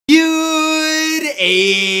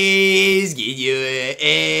It's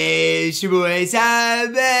your boy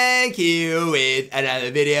Sam back here with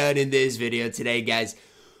another video. And in this video today, guys,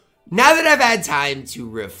 now that I've had time to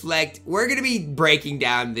reflect, we're going to be breaking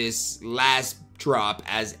down this last drop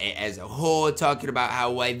as a whole, talking about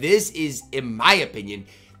how why this is, in my opinion,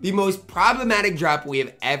 the most problematic drop we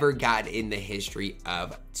have ever gotten in the history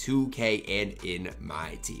of 2K and in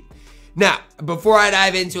MyTeam. Now, before I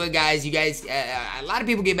dive into it, guys, you guys, a lot of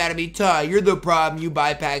people get mad at me. Ty, you're the problem. You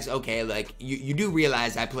buy packs. Okay, like, you do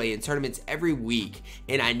realize I play in tournaments every week,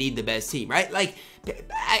 and I need the best team, right? Like,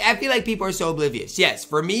 I feel like people are so oblivious. Yes,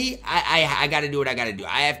 for me, I got to do what I got to do.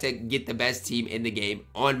 I have to get the best team in the game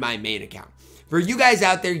on my main account. For you guys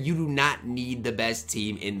out there, you do not need the best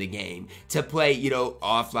team in the game to play,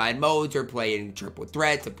 offline modes or play in triple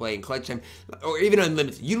threat, to play in clutch time, or even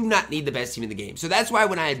unlimited. You do not need the best team in the game. So that's why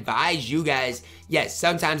when I advise you guys, yes,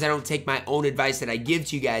 sometimes I don't take my own advice that I give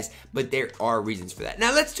to you guys, but there are reasons for that.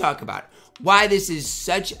 Now let's talk about why this is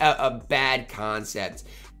such a bad concept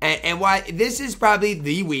and why this is probably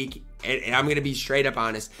the week, and I'm going to be straight up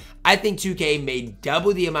honest, I think 2K made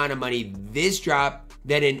double the amount of money this drop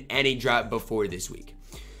than in any drop before this week.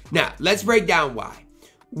 Now, let's break down why.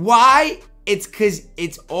 Why? It's because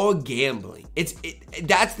it's all gambling.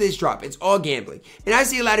 That's this drop. It's all gambling. And I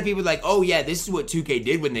see a lot of people like, oh yeah, this is what 2K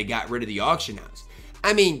did when they got rid of the auction house.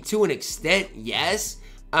 I mean, to an extent, yes.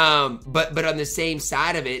 But on the same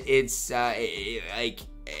side of it, it's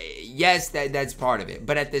yes, that's part of it.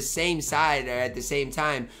 But at the same side, or at the same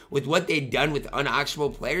time, with what they've done with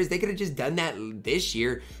unauctionable players, they could have just done that this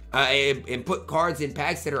year and put cards in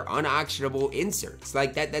packs that are unauctionable inserts.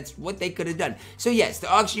 Like that's what they could have done. So yes, the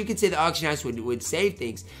auction, you could say the auction house would save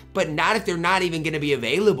things, but not if they're not even going to be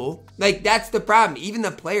available. Like that's the problem. Even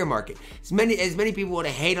the player market. As many people want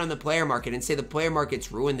to hate on the player market and say the player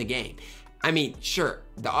market's ruined the game. I mean, sure,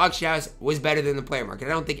 the auction house was better than the player market. I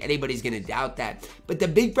don't think anybody's going to doubt that. But the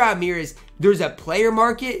big problem here is there's a player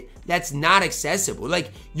market that's not accessible.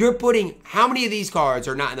 Like, you're putting, how many of these cards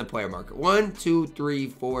are not in the player market? 1, 2, 3,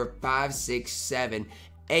 4, 5, 6, 7,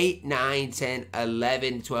 8, 9, 10,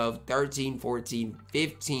 11, 12, 13, 14,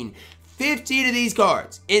 15. 15 of these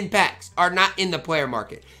cards in packs are not in the player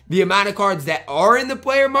market. The amount of cards that are in the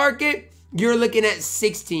player market, you're looking at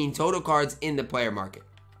 16 total cards in the player market.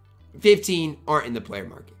 15 aren't in the player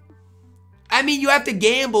market. I mean, you have to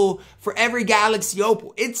gamble for every Galaxy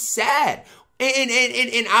Opal. It's sad.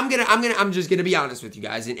 And I'm just gonna be honest with you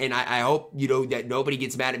guys, and I hope that nobody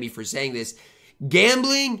gets mad at me for saying this.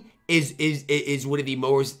 Gambling is one of the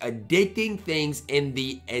most addicting things in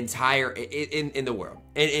the entire in the world.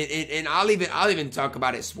 And I'll even talk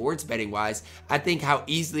about it sports betting wise. I think how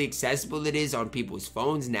easily accessible it is on people's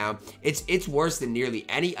phones now. It's worse than nearly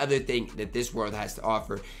any other thing that this world has to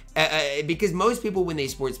offer. Because most people, when they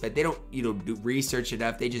sports bet, they don't do research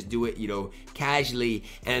enough. They just do it casually,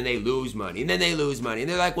 and they lose money, and then they lose money, and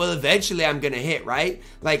they're like, well, eventually I'm gonna hit, right?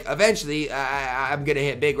 Like eventually I'm gonna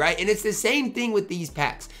hit big, right? And it's the same thing with these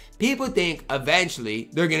packs. People think eventually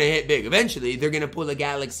they're gonna hit big. Eventually they're gonna pull a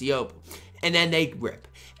Galaxy Opal. And then they rip.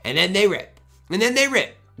 And then they rip. And then they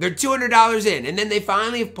rip. They're $200 in. And then they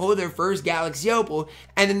finally pull their first Galaxy Opal.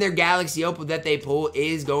 And then their Galaxy Opal that they pull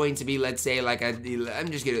is going to be, let's say, like I'm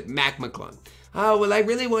just going to, Mac McClung. Oh, well, I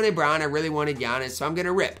really wanted Brown. I really wanted Giannis. So I'm going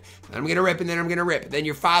to rip. I'm going to rip, and then I'm going to rip. Then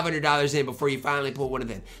you're $500 in before you finally pull one of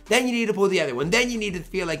them. Then you need to pull the other one. Then you need to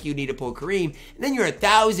feel like you need to pull Kareem. And then you're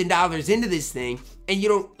 $1,000 into this thing. And you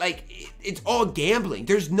don't, it's all gambling.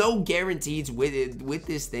 There's no guarantees with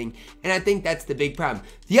this thing. And I think that's the big problem.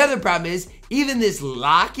 The other problem is, even this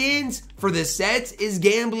lock-ins for the sets is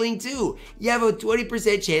gambling too. You have a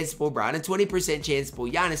 20% chance to pull Brown, a 20% chance to pull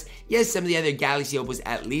Giannis. Yes, some of the other Galaxy Opals,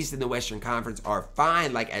 at least in the Western Conference, are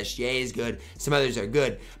fine. Like SGA is good. Some others are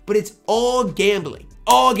good. But it's all gambling.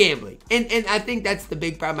 All gambling. And I think that's the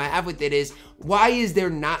big problem I have with it is, why is there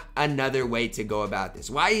not another way to go about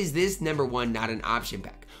this? Why is this, number one, not an option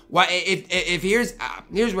pack? Why, if here's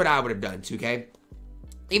what I would have done, 2K.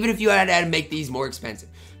 Even if you had to make these more expensive,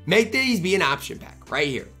 make these be an option pack right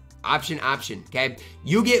here. Option, okay?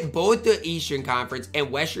 You get both the Eastern Conference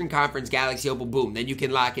and Western Conference Galaxy Opal, boom. Then you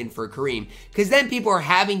can lock in for Kareem. Because then people are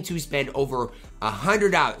having to spend over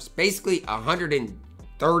 $100, basically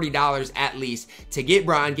 $130 at least, to get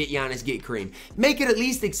Bron, get Giannis, get Kareem. Make it at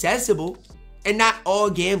least accessible and not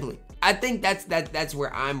all gambling. I think that's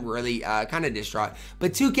where I'm really kind of distraught.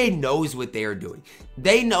 But 2K knows what they are doing.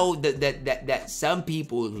 They know that some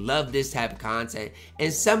people love this type of content,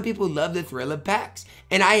 and some people love the thrill of packs.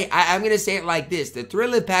 And I'm gonna say it like this: the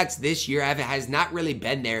thrill of packs this year has not really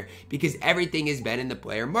been there because everything has been in the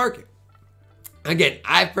player market. Again,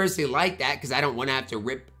 I personally like that because I don't want to have to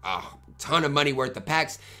rip ton of money worth of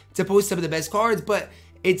packs to post some of the best cards, but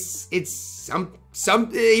it's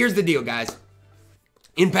here's the deal, guys.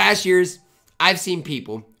 In past years, I've seen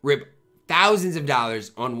people rip thousands of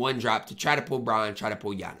dollars on one drop to try to pull Bron, try to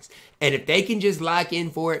pull Giannis. And if they can just lock in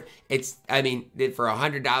for it, for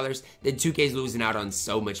 $100, then 2K's losing out on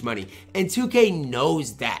so much money. And 2K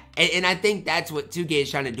knows that. And I think that's what 2K is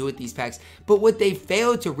trying to do with these packs. But what they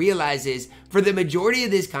failed to realize is, for the majority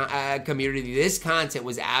of this community, this content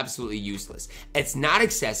was absolutely useless. It's not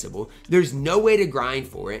accessible. There's no way to grind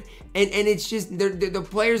for it. And it's just, the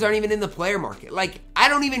players aren't even in the player market. Like, I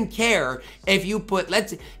don't even care if you put,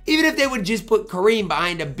 even if they would just put Kareem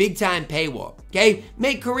behind a big time paywall. Okay,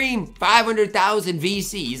 make Kareem 500,000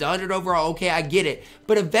 VC. He's 100 overall. Okay, I get it.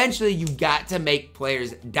 But eventually, you got to make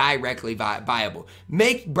players directly viable.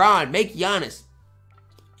 Make Bron, make Giannis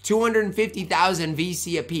 250,000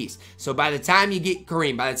 VC apiece. So by the time you get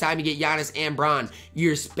Kareem, by the time you get Giannis and Bron,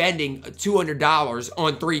 you're spending $200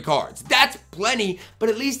 on 3 cards. That's plenty, but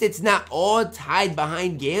at least it's not all tied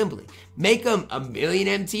behind gambling. Make them $1 million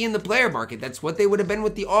MT in the player market. That's what they would have been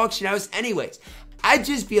with the auction house anyways. I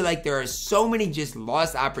just feel like there are so many just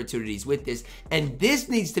lost opportunities with this, and this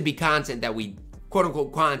needs to be content that we, quote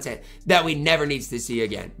unquote content, that we never needs to see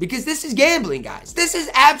again. Because this is gambling, guys. This is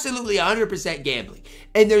absolutely 100% gambling.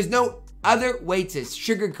 And there's no other way to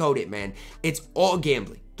sugarcoat it, man. It's all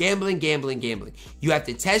gambling. Gambling, gambling, gambling. You have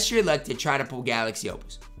to test your luck to try to pull Galaxy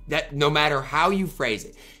Opals. That, no matter how you phrase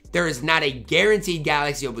it. There is not a guaranteed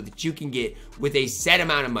Galaxy Opal that you can get with a set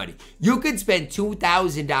amount of money. You could spend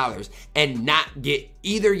 $2,000 and not get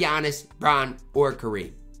either Giannis, Bron, or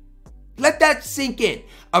Kareem. Let that sink in.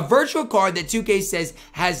 A virtual card that 2K says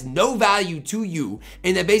has no value to you,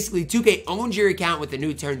 and that basically 2K owns your account with the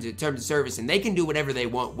new terms of service, and they can do whatever they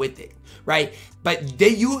want with it, right? But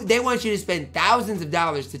they want you to spend thousands of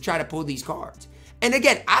dollars to try to pull these cards. And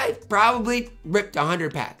again, I probably ripped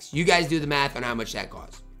 100 packs. You guys do the math on how much that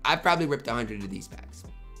costs. I've probably ripped 100 of these packs.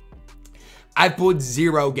 I've pulled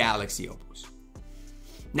 0 Galaxy Opals.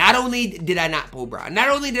 Not only did I not pull Bron, not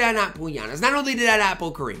only did I not pull Giannis, not only did I not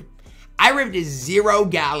pull Kareem, I ripped 0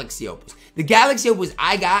 Galaxy Opals. The Galaxy Opals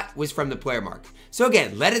I got was from the player market. So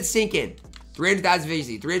again, let it sink in. 300,000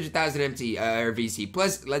 VC, 300,000 MT or VC,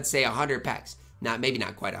 plus let's say 100 packs. Maybe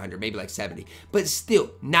not quite 100, maybe like 70. But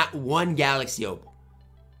still, not one Galaxy Opal.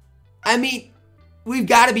 I mean, we've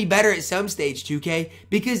got to be better at some stage, 2K,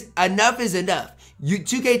 because enough is enough.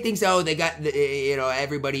 2K thinks, oh, they got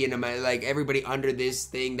everybody everybody under this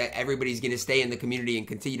thing, that everybody's gonna stay in the community and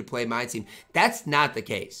continue to play my team. That's not the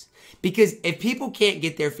case, because if people can't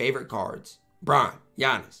get their favorite cards, Bron,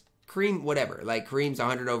 Giannis, Kareem, whatever, like Kareem's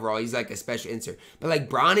 100 overall, he's like a special insert, but like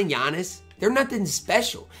Bron and Giannis, they're nothing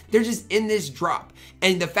special. They're just in this drop,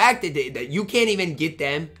 and the fact that you can't even get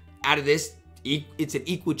them out of this. It's an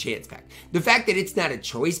equal chance pack. The fact that it's not a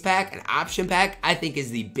choice pack, an option pack, I think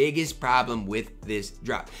is the biggest problem with this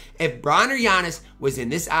drop. If Bron or Giannis was in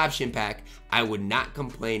this option pack, I would not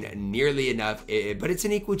complain nearly enough, but it's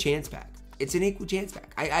an equal chance pack. It's an equal chance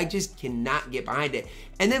pack. I just cannot get behind it.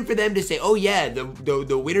 And then for them to say, oh yeah,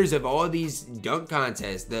 the winners of all these dunk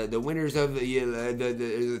contests, the winners of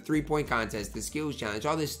the 3-point contest, the skills challenge,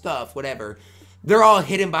 all this stuff, whatever, they're all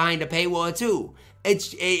hidden behind a paywall too.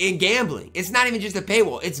 It's in gambling. It's not even just a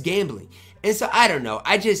paywall. It's gambling. And so I don't know.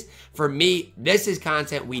 For me, this is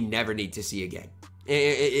content we never need to see again.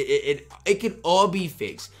 It could all be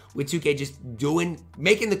fixed with 2K just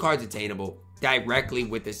making the cards attainable directly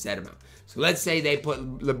with a set amount. So let's say they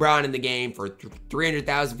put LeBron in the game for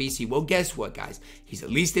 300,000 VC. Well, guess what, guys? He's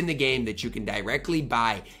at least in the game that you can directly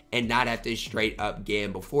buy and not have to straight up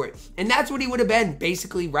gamble for it. And that's what he would have been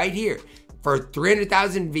basically right here. For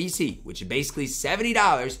 300,000 VC, which is basically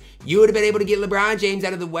 $70, you would have been able to get LeBron James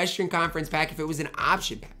out of the Western Conference pack if it was an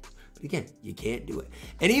option pack. But again, you can't do it.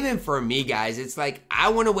 And even for me, guys, it's like I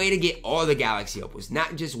want a way to get all the Galaxy Opals,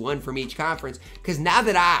 not just one from each conference. Because now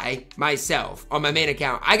that I, myself, on my main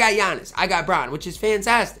account, I got Giannis, I got Bron, which is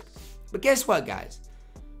fantastic. But guess what, guys?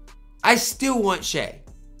 I still want Shai.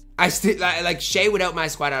 I still, like Shai would help my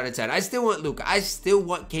squad out of 10. I still want Luka. I still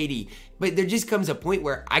want KD. But there just comes a point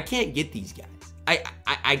where I can't get these guys.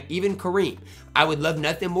 I even Kareem. I would love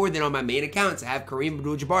nothing more than on my main account to have Kareem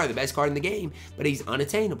Abdul Jabbar, the best card in the game, but he's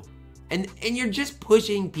unattainable. And you're just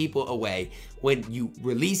pushing people away when you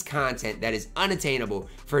release content that is unattainable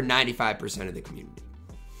for 95% of the community.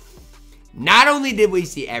 Not only did we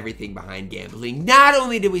see everything behind gambling, not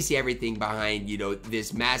only did we see everything behind,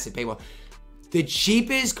 this massive paywall, the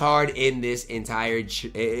cheapest card in this entire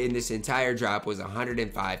drop was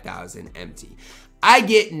 105,000 MT. I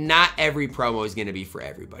get not every promo is going to be for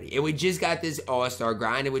everybody. And we just got this All-Star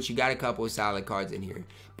grind in which you got a couple of solid cards in here.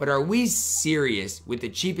 But are we serious with the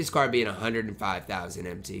cheapest card being 105,000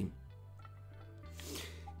 MT?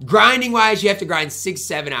 Grinding-wise, you have to grind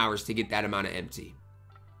 6-7 hours to get that amount of MT.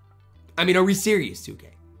 I mean, are we serious, 2K?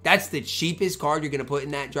 That's the cheapest card you're going to put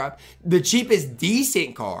in that drop? The cheapest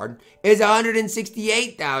decent card is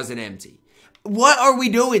 168,000 MT. What are we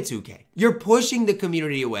doing, 2K? You're pushing the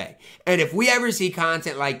community away. And if we ever see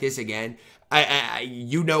content like this again,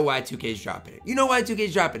 you know why 2K is dropping it. You know why 2K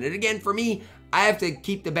is dropping it. Again, for me, I have to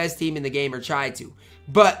keep the best team in the game or try to.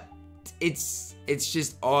 But it's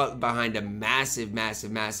just all behind a massive,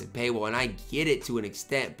 massive, massive paywall. And I get it to an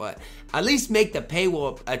extent, but at least make the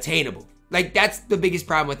paywall attainable. Like, that's the biggest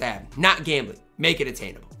problem with that. Not gambling. Make it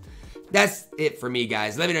attainable. That's it for me,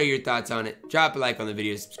 guys. Let me know your thoughts on it. Drop a like on the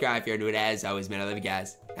video. Subscribe if you're new. As always, man, I love you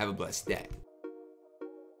guys. Have a blessed day.